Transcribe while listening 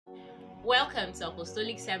Welcome to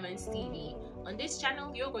Apostolic Sermons TV. On this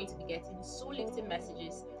channel, you're going to be getting soul-lifting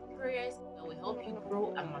messages, prayers that will help you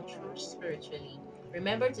grow and mature spiritually.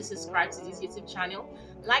 Remember to subscribe to this YouTube channel,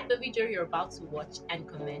 like the video you're about to watch, and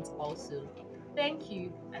comment also. Thank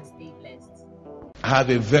you and stay blessed. I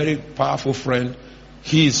have a very powerful friend.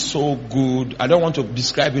 He is so good. I don't want to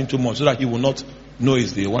describe him too much so that he will not know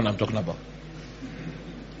he's the one I'm talking about.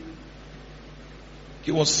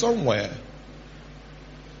 He was somewhere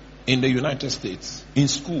in the United States, in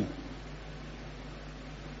school.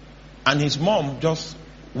 And his mom just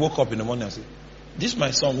woke up in the morning and said, "This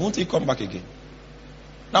my son, won't he come back again?"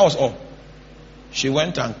 That was all. She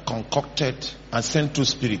went and concocted and sent 2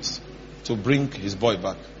 spirits to bring his boy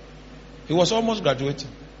back. He was almost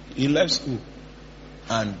graduating. He left school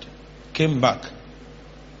and came back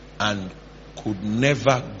and could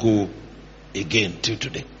never go again till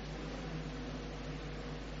today.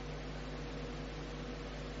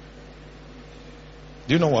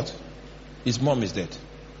 Do you know what? His mom is dead.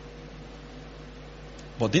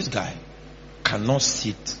 But this guy cannot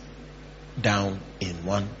sit down in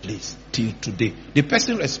one place till today. The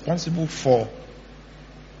person responsible for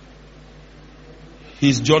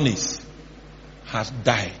his journeys has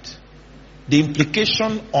died. The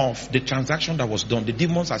implication of the transaction that was done, the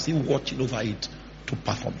demons are still watching over it to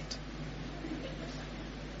perform it.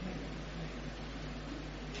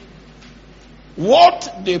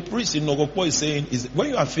 What the priest in Nogopo is saying is, when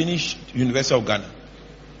you have finished University of Ghana,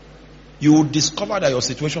 you will discover that your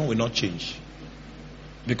situation will not change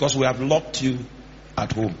because we have locked you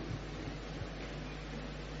at home.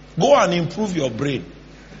 Go and improve your brain.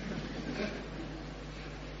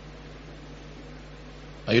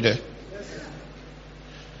 Are you there? Yes, sir.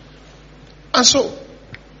 And so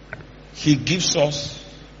he gives us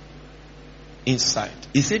insight.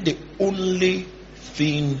 He said the only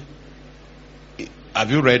thing. Have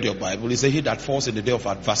you read your Bible? He said, "He that falls in the day of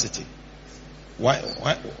adversity."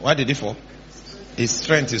 Why did he fall? His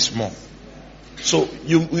strength is small. So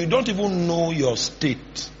you don't even know your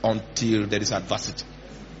state until there is adversity.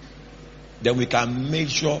 Then we can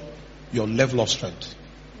measure your level of strength.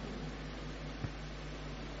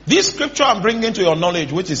 This scripture I'm bringing to your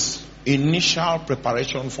knowledge, which is initial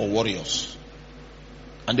preparation for warriors.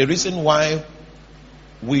 And the reason why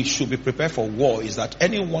we should be prepared for war is that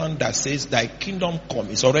anyone that says thy kingdom come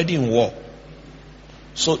is already in war.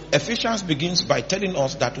 So Ephesians begins by telling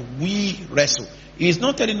us that we wrestle. He is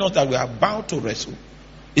not telling us that we are about to wrestle.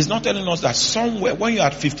 He's not telling us that somewhere when you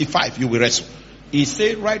are 55 you will wrestle. He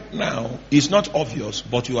said right now it's not obvious,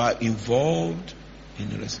 but you are involved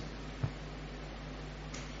in the wrestle.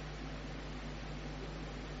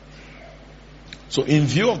 So in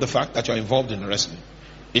view of the fact that you are involved in the wrestling,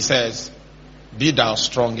 it says, "Be thou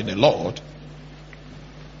strong in the Lord,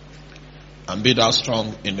 and be thou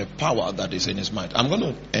strong in the power that is in his might." I'm going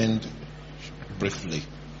to end briefly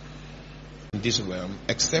in this realm,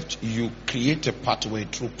 except you create a pathway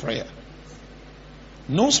through prayer.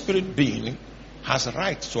 No spirit being has a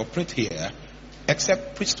right to operate here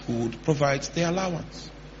except priesthood provides the allowance.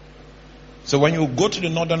 So when you go to the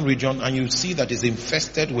northern region and you see that it's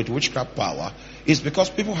infested with witchcraft power, it's because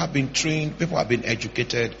people have been trained, people have been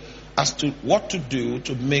educated as to what to do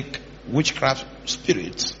to make witchcraft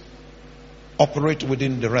spirits operate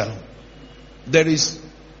within the realm. There is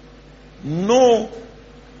no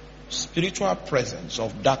spiritual presence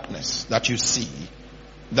of darkness that you see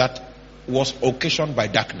that was occasioned by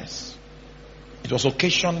darkness. It was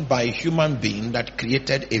occasioned by a human being that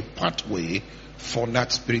created a pathway for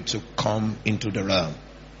that spirit to come into the realm.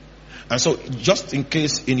 And so just in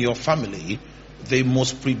case in your family the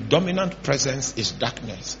most predominant presence is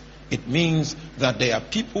darkness, it means that there are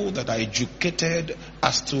people that are educated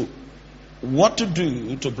as to what to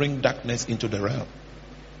do to bring darkness into the realm.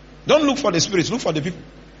 Don't look for the spirits, look for the people.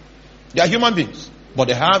 They are human beings, but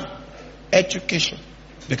they have education.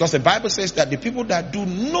 Because the Bible says that the people that do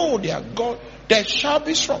know their God, they shall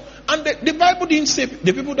be strong. And the Bible didn't say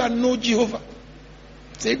the people that know Jehovah.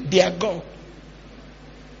 It said their God.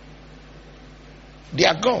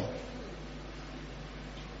 Their God.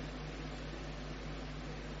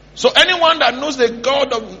 So anyone that knows the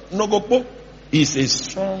God of Nogopo is a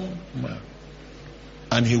strong man.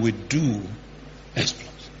 And he will do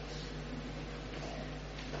exploits.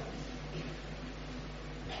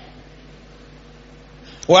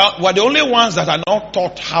 Well, we're the only ones that are not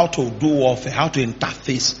taught how to do warfare, how to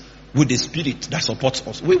interface with the spirit that supports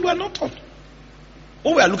us. We were not taught.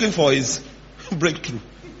 What we are looking for is breakthrough.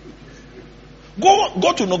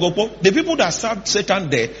 Go to Nogopo. The people that serve Satan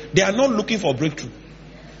there, they are not looking for breakthrough.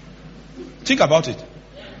 Think about it.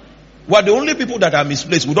 We're the only people that are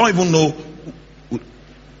misplaced. We don't even know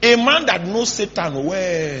A man that knows Satan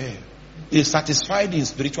well is satisfied in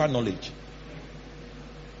spiritual knowledge.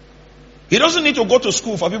 He doesn't need to go to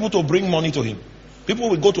school for people to bring money to him. People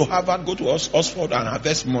will go to Harvard, go to Oxford and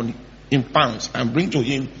harvest money in pounds and bring to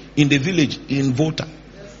him in the village in Volta.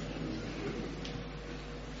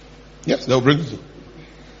 Yes, they'll bring it.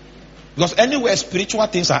 Because anywhere spiritual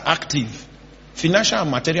things are active, financial and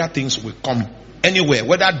material things will come anywhere,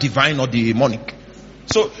 whether divine or demonic.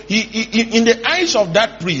 So he in the eyes of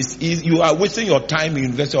that priest, you are wasting your time in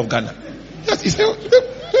University of Ghana. Yes, he said,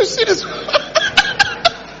 you see this?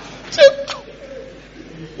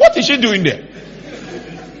 What is she doing there?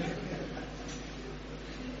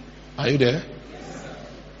 Are you there?